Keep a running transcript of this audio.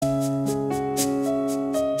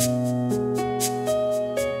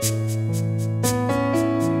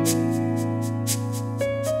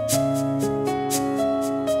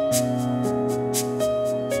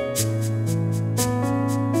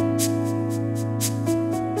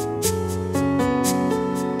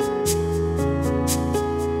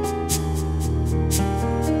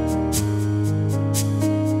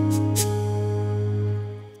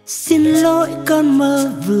cơn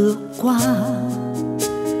mơ vừa qua,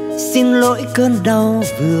 xin lỗi cơn đau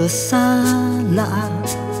vừa xa lạ,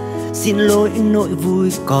 xin lỗi nỗi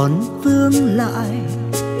vui còn vương lại,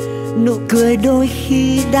 nụ cười đôi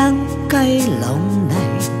khi đắng cay lòng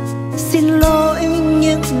này. Xin lỗi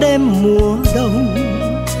những đêm mùa đông,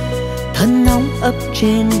 thân nóng ấp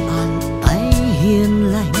trên bàn tay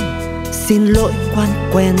hiền lành. Xin lỗi quan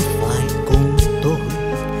quen phải cùng tôi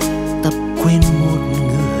tập quên một người.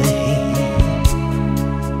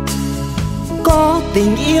 Có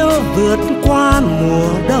tình yêu vượt qua mùa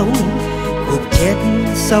đông, gục chết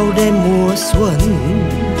sau đêm mùa xuân.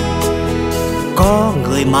 Có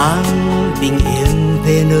người mang bình yên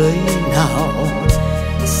về nơi nào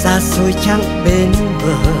xa xôi chẳng bên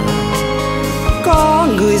bờ. Có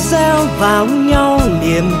người gieo vào nhau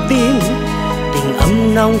niềm tin, tình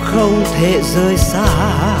ấm nóng không thể rời xa.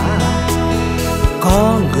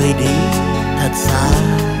 Có người đi thật xa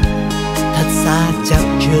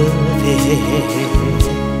chẳng trở về.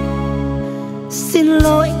 Xin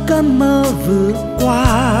lỗi cơn mơ vừa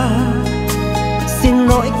qua, xin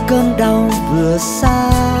lỗi cơn đau vừa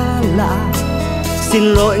xa lạ, xin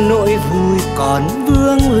lỗi nỗi vui còn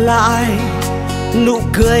vương lại, nụ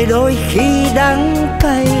cười đôi khi đắng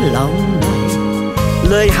cay lòng này.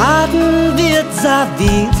 Lời hát viết ra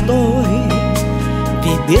vì tôi,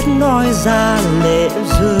 vì biết nói ra lệ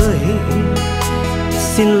rơi.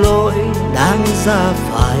 Xin lỗi đáng ra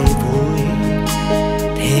phải vui,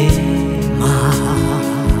 thế mà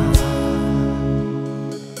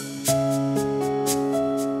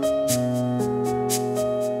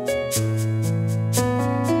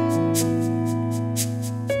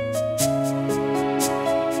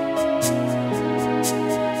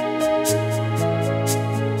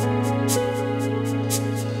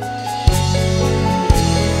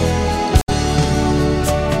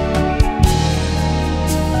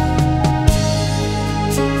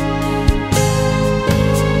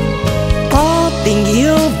tình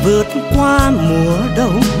yêu vượt qua mùa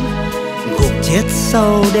đông, gục chết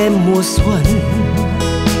sau đêm mùa xuân.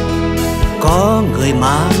 Có người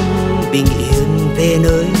mang bình yên về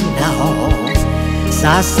nơi nào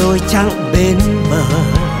xa xôi chẳng bên bờ.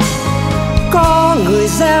 Có người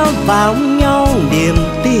gieo vào nhau niềm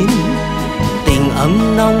tin, tình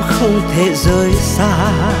ấm nóng không thể rời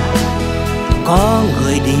xa. Có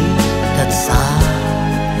người đi thật xa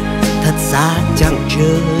chẳng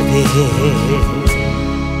trở về.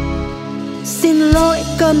 Xin lỗi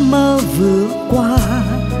cơn mơ vừa qua,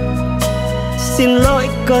 xin lỗi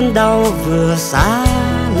cơn đau vừa xa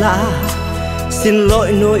lạ, xin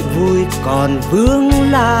lỗi nỗi vui còn vương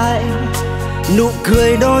lại, nụ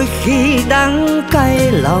cười đôi khi đắng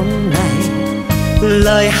cay lòng này.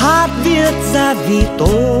 Lời hát viết ra vì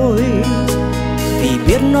tôi, vì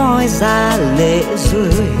biết nói ra lệ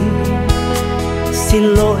rơi. Xin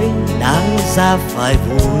lỗi đáng ra phải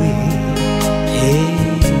vui, thế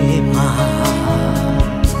mà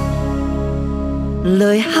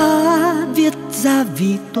lời hát viết ra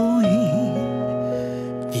vì tôi,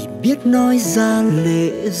 vì biết nói ra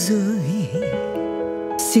lệ rơi.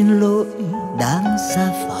 Xin lỗi đáng ra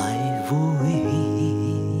phải vui,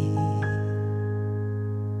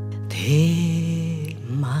 thế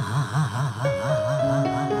mà.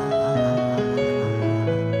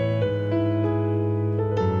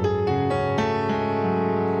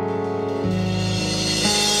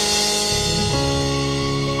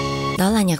 Đó là nhạc